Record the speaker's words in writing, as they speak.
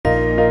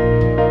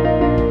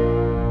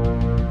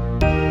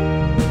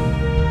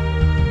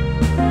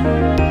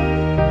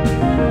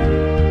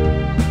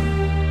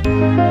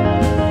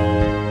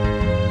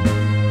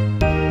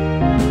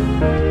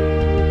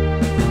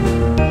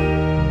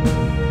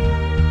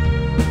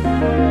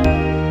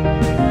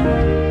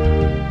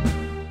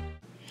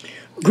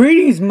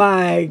Greetings,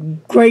 my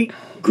great,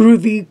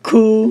 groovy,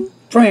 cool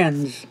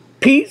friends.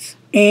 Peace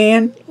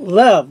and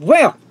love.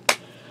 Well,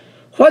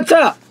 what's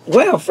up?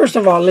 Well, first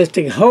of all, let's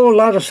see. A whole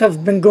lot of stuff's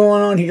been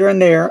going on here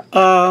and there.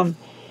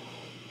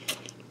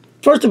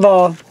 First of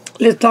all,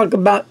 let's talk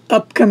about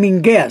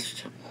upcoming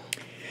guests.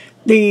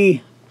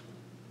 The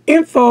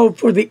info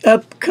for the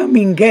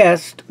upcoming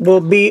guest will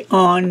be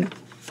on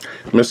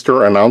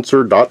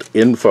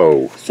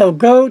mrannouncer.info. So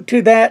go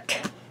to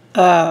that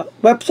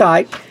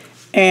website,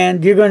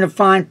 and you're going to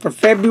find for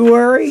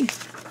February,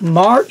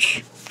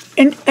 March,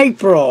 and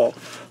April.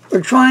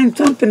 We're trying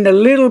something a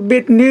little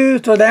bit new,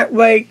 so that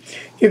way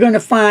you're going to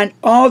find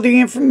all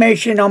the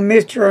information on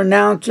Mr.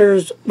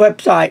 Announcer's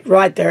website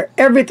right there.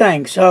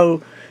 Everything.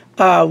 So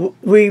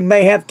we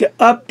may have to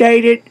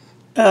update it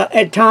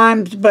at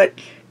times, but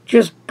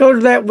just go to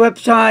that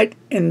website,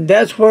 and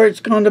that's where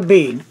it's going to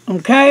be.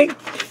 Okay?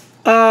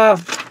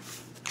 The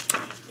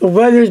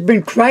weather's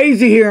been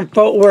crazy here in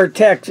Fort Worth,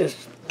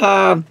 Texas.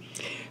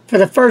 For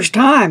the first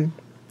time,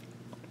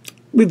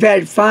 we've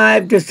had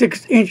 5 to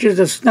 6 inches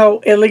of snow,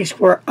 at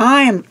least where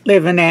I am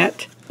living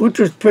at, which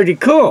was pretty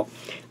cool.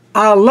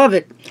 I love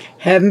it.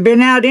 Haven't been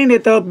out in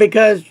it, though,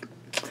 because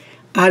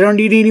I don't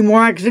need any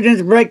more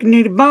accidents breaking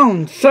any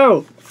bones.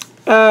 So,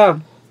 I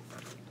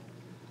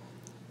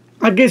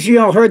guess you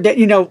all heard that,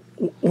 you know,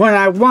 when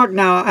I walk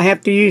now, I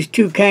have to use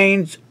 2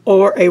 canes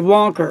or a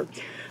walker.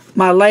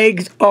 My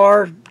legs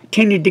are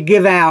tending to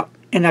give out,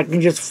 and I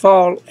can just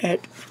fall at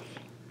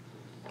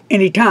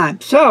any time.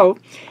 So,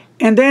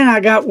 and then I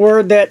got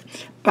word that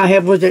I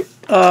have, was it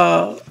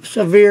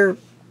severe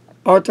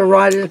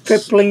arthritis,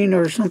 crippling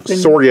or something?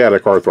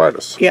 Psoriatic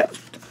arthritis. Yes,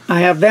 I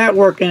have that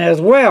working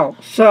as well.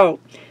 So,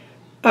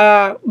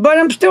 but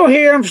I'm still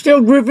here. I'm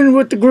still grooving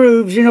with the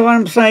grooves. You know what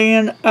I'm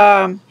saying?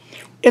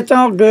 It's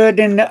all good.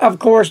 And, of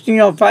course, you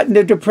know, fighting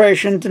the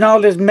depressions and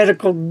all this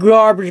medical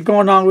garbage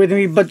going on with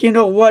me. But you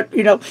know what?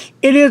 You know,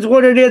 it is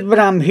what it is. But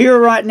I'm here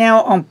right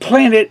now on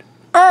planet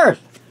Earth.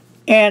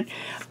 And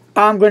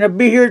I'm going to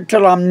be here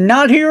till I'm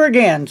not here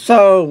again.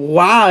 So,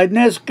 wow, isn't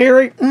that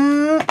scary?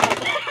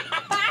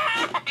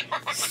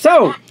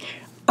 So,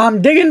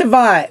 I'm digging the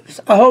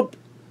vibes. I hope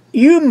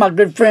you, my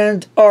good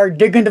friends, are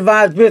digging the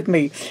vibes with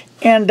me.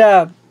 And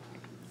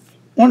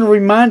want to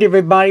remind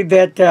everybody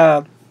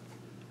that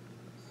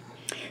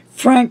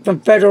Frank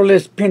from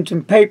Federalist Pens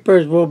and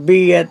Papers will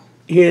be at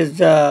his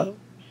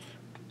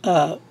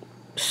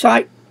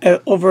site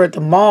over at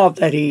the mall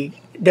that he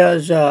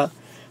does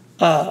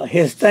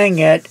his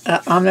thing at.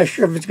 I'm not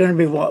sure if it's going to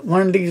be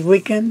one of these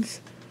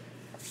weekends,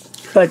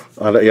 but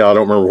yeah, I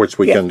don't remember which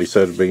weekend he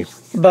said it'd be.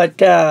 But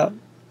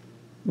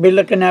be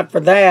looking out for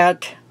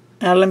that.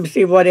 Let me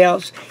see what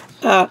else.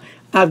 I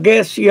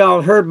guess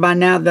y'all heard by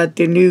now that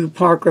the new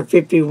Parker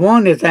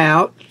 51 is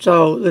out,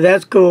 so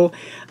that's cool.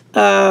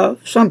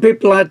 Some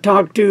people I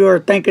talked to are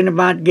thinking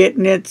about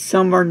getting it.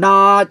 Some are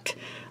not.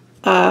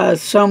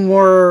 Some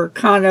were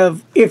kind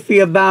of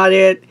iffy about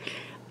it.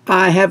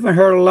 I haven't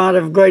heard a lot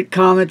of great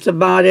comments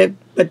about it,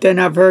 but then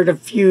I've heard a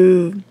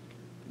few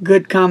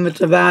good comments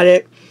about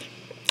it.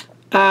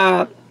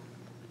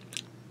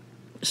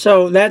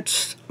 So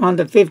that's on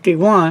the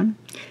 51.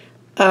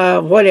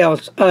 What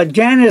else?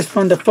 Janice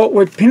from the Fort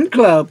Worth Pen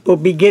Club will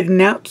be getting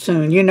out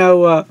soon. You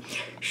know,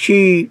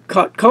 she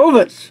caught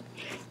COVID,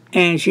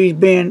 and she's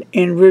been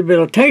in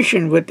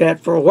rehabilitation with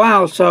that for a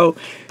while, so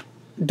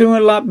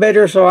doing a lot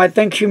better. So I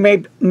think she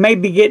may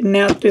be getting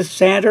out this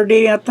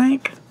Saturday, I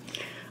think.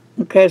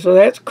 Okay, so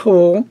that's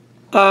cool.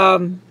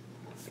 What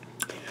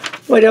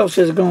else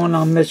is going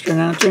on, Mr.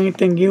 Announcer?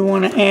 Anything you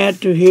want to add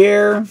to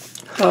here?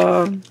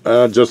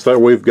 Just that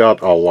we've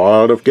got a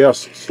lot of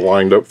guests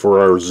lined up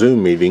for our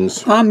Zoom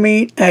meetings. I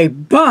mean, a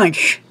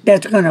bunch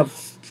that's going to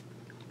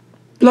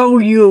blow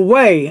you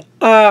away.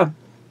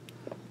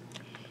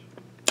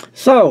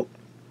 So,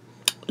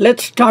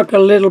 let's talk a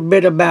little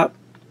bit about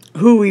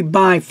who we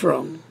buy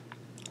from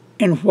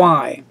and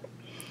why.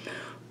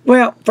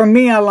 Well, for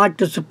me, I like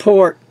to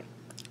support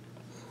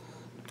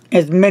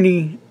as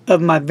many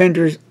of my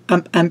vendors,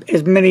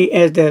 as many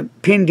as the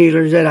pen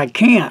dealers that I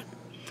can.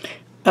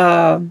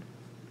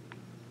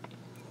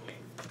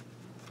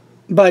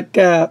 But,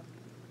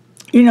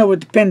 you know,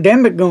 with the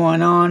pandemic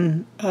going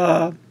on,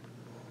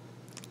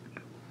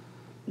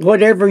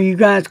 whatever you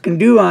guys can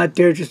do out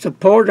there to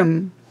support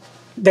them,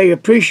 they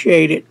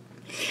appreciate it,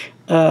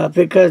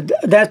 because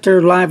that's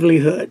their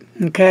livelihood,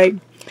 okay?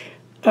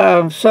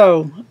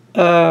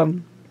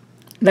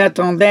 That's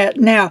on that.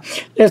 Now,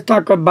 let's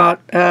talk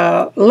about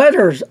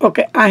letters.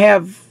 Okay, I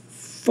have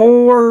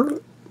 4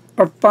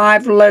 or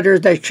 5 letters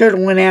that should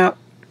have went out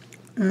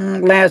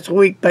last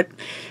week, but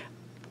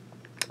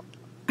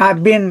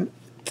I've been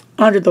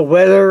under the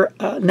weather,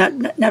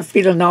 not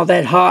feeling all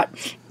that hot,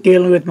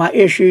 dealing with my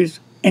issues,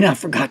 and I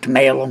forgot to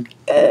mail them.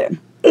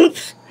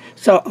 Oops.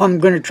 So I'm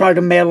going to try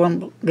to mail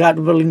them, God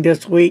willing,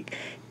 this week.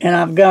 And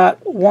I've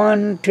got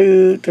 1,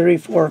 2, 3,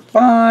 4,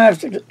 5,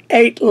 6,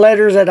 8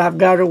 letters that I've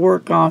got to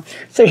work on.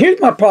 So here's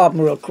my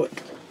problem real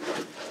quick.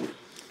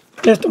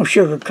 Just don't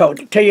sugarcoat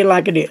it. Tell you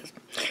like it is.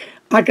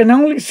 I can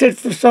only sit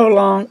for so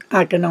long.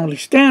 I can only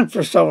stand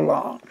for so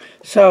long.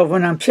 So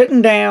when I'm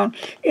sitting down,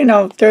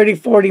 30,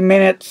 40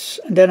 minutes,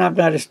 and then I've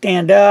got to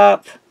stand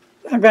up.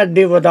 I've got to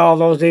deal with all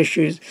those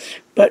issues.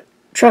 But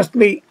trust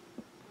me,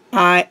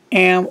 I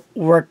am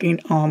working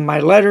on my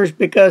letters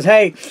because,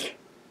 hey,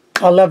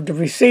 I love to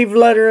receive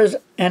letters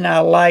and I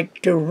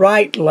like to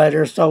write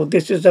letters. So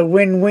this is a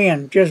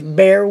win-win. Just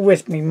bear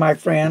with me, my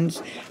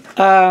friends.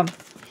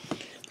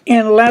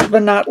 And last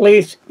but not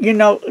least,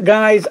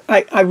 guys,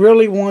 I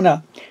really want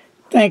to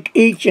thank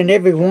each and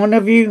every one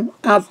of you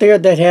out there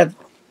that have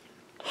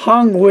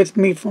hung with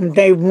me from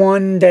day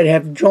one, that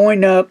have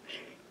joined up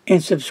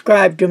and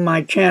subscribed to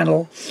my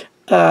channel.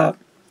 I've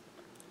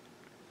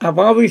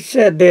always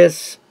said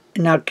this,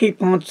 and I'll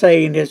keep on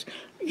saying this.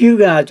 You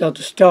guys are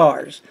the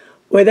stars.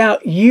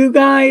 Without you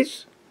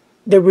guys,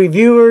 the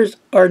reviewers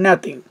are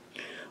nothing.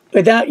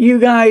 Without you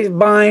guys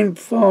buying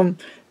from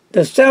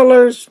the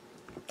sellers,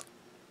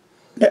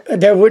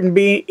 there wouldn't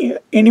be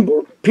any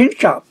more pen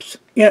shops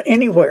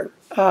anywhere,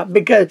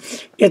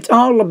 because it's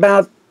all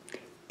about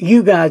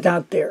you guys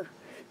out there.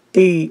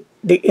 The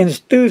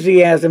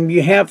enthusiasm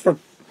you have for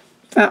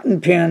fountain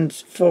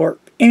pens, for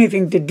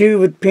anything to do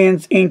with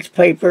pens, inks,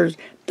 papers,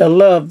 the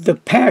love, the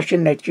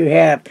passion that you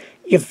have.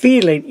 You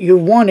feel it, you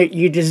want it,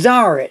 you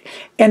desire it.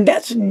 And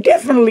that's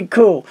definitely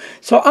cool.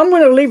 So I'm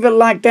going to leave it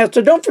like that.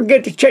 So don't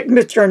forget to check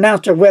Mr.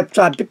 Announcer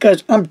website,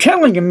 because I'm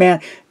telling you,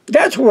 man,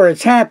 that's where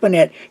it's happening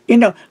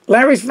at.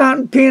 Larry's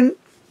Fountain Pen,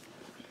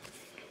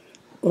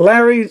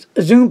 Larry's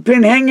Zoom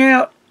Pen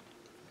Hangout,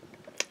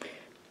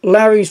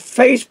 Larry's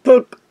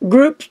Facebook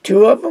groups,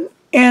 2 of them,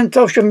 and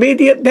social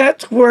media.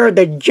 That's where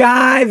the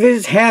jive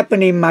is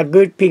happening, my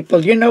good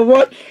people. You know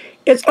what?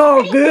 It's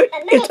all good.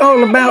 It's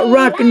all about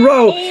rock and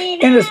roll.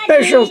 And a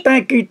special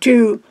thank you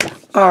to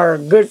our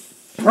good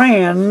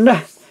friend,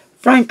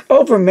 Frank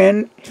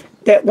Overman,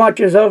 that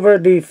watches over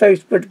the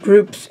Facebook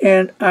groups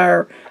and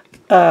our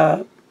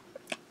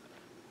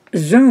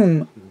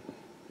Zoom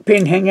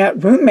Pen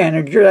Hangout room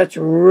manager. That's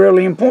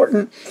really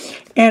important.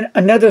 And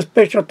another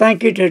special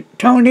thank you to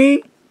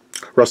Tony.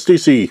 Rusty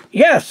C.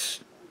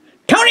 Yes.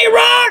 Tony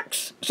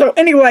rocks! So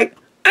anyway,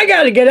 I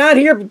got to get out of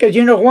here because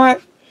you know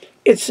what?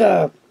 It's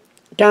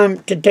time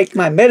to take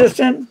my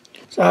medicine.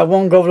 So I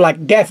won't go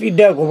like Daffy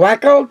Duck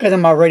wacko, because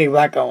I'm already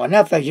wacko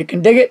enough, as you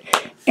can dig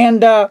it.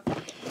 And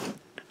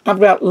I've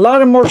got a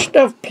lot of more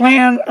stuff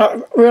planned.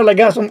 I really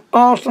got some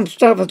awesome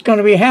stuff that's going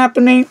to be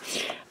happening.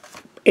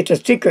 It's a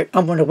secret.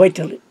 I'm going to wait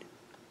till it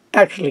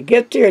actually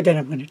gets there. Then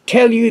I'm going to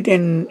tell you.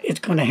 Then it's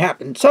going to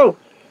happen. So,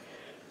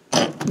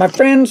 my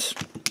friends,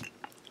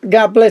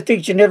 God bless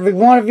each and every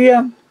one of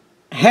you.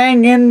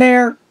 Hang in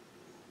there.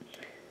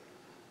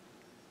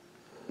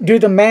 Do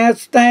the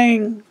mask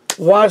thing.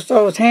 Wash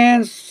those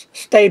hands.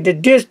 Stay the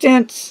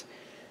distance.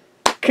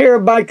 Care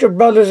about your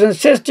brothers and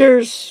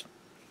sisters.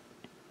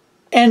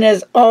 And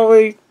as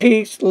always,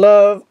 peace,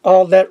 love,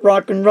 all that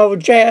rock and roll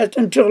jazz.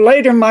 Until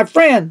later, my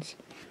friends,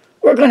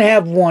 we're going to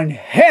have one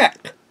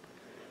heck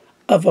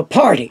of a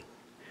party.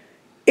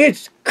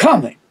 It's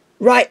coming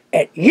right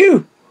at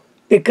you,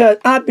 because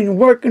I've been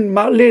working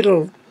my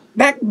little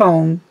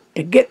backbone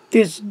to get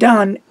this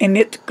done, and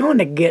it's going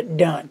to get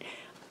done.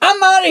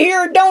 I'm out of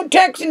here. Don't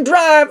text and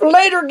drive.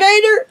 Later,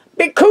 Gator.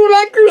 Be cool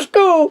like your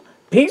school.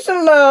 Peace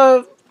and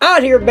love.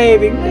 Out here,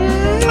 baby.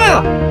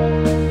 Mwah!